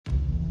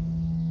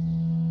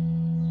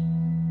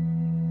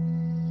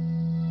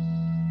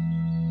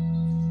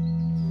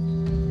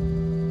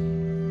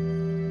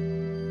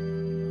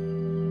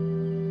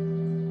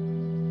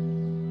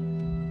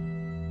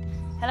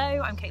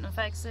I'm Kaitlin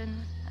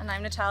Ferguson. And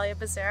I'm Natalia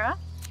Bezerra.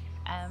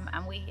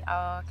 And we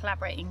are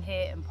collaborating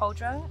here in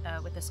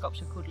Poldra with a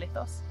sculpture called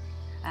Lithos.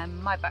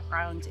 My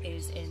background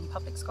is in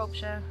public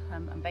sculpture.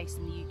 I'm based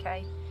in the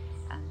UK.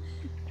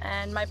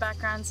 And my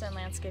background's in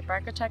landscape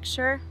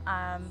architecture.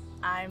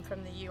 I'm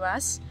from the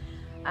US,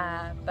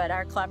 but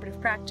our collaborative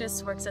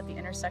practice works at the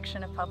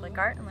intersection of public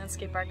art and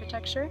landscape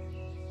architecture.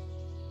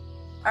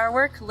 Our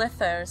work,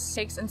 Lithos,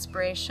 takes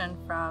inspiration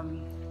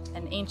from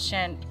an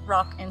ancient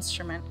rock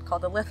instrument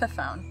called the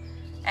lithophone.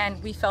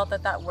 And we felt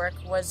that that work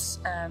was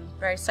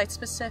very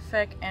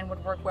site-specific and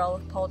would work well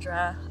with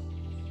Poldra.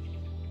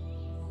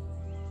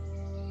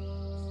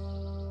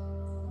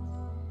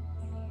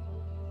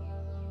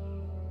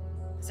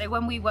 So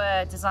when we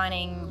were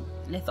designing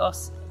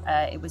Lithos,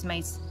 it was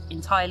made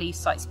entirely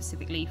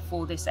site-specifically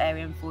for this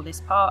area and for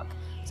this park.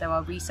 So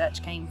our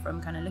research came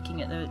from kind of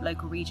looking at the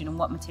local region and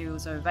what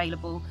materials are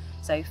available.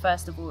 So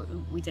first of all,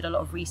 we did a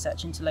lot of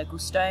research into local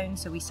stone.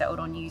 So we settled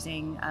on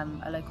using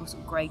a local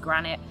sort of grey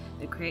granite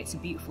that creates a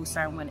beautiful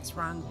sound when it's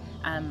rung,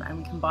 and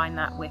we combine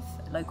that with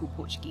local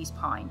Portuguese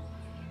pine.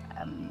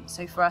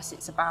 So for us,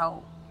 it's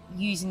about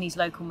using these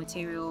local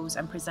materials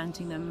and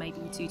presenting them maybe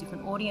to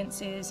different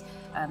audiences,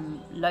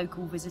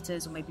 local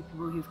visitors or maybe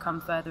people who've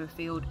come further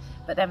afield,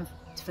 but then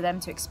for them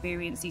to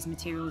experience these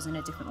materials in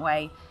a different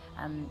way,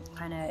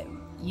 kind of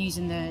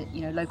using the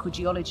local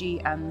geology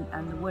and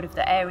the wood of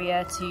the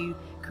area to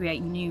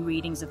create new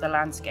readings of the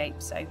landscape.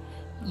 So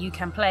you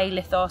can play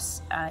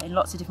Lithos in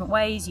lots of different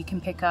ways. You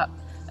can pick up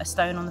a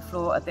stone on the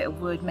floor, a bit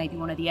of wood, maybe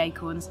one of the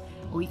acorns,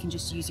 or you can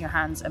just use your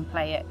hands and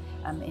play it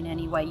in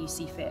any way you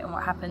see fit. And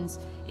what happens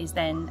is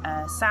then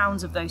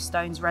sounds of those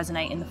stones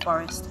resonate in the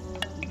forest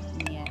in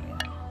the area.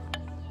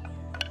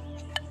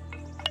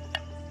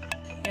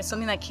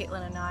 Something that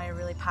Kaitlin and I are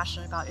really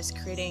passionate about is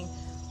creating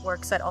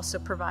works that also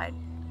provide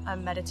a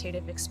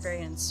meditative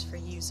experience for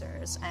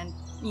users, and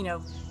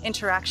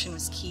interaction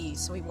was key.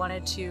 So we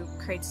wanted to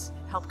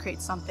help create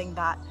something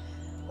that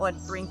would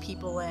bring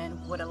people in,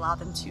 would allow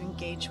them to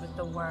engage with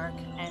the work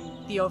and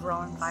the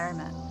overall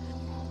environment.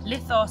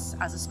 Lithos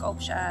as a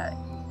sculpture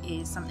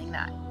is something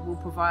that will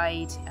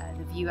provide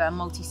the viewer a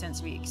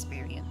multi-sensory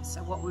experience.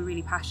 So what we're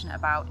really passionate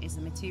about is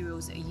the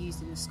materials that are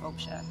used in the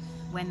sculpture.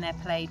 When they're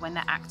played, when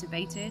they're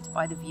activated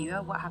by the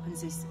viewer, what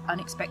happens is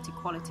unexpected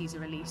qualities are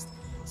released.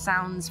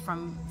 Sounds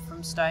from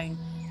stone,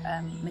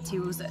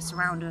 materials that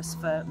surround us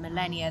for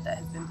millennia, that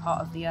have been part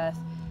of the earth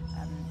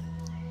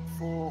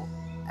for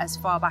as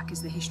far back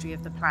as the history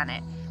of the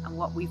planet. And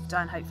what we've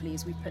done, hopefully,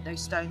 is we've put those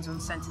stones on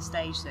centre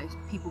stage so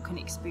people can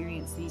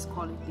experience these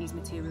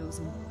materials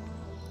in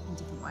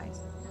different ways.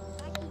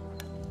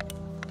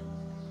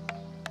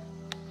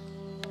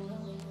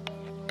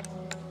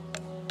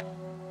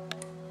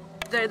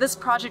 This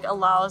project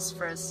allows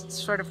for a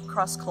sort of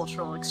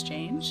cross-cultural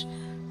exchange,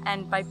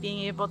 and by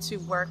being able to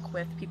work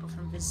with people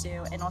from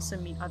Viseu and also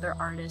meet other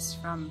artists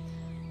from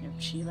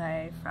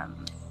Chile,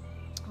 from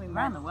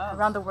around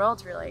the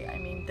world really. I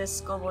mean,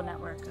 this global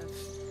network of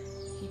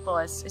people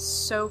is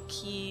so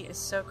key, is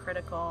so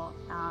critical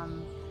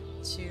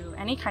to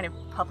any kind of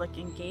public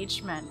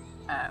engagement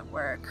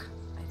work.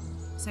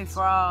 So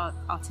for our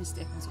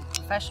artistic and sort of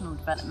professional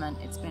development,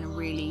 it's been a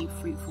really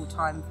fruitful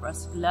time for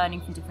us,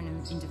 learning from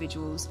different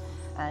individuals,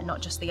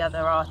 not just the other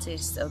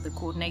artists or the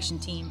coordination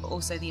team, but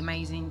also the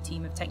amazing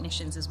team of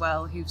technicians as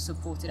well who've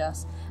supported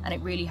us. And it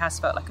really has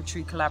felt like a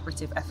true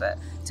collaborative effort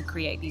to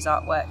create these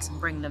artworks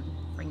and bring them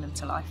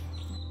to life.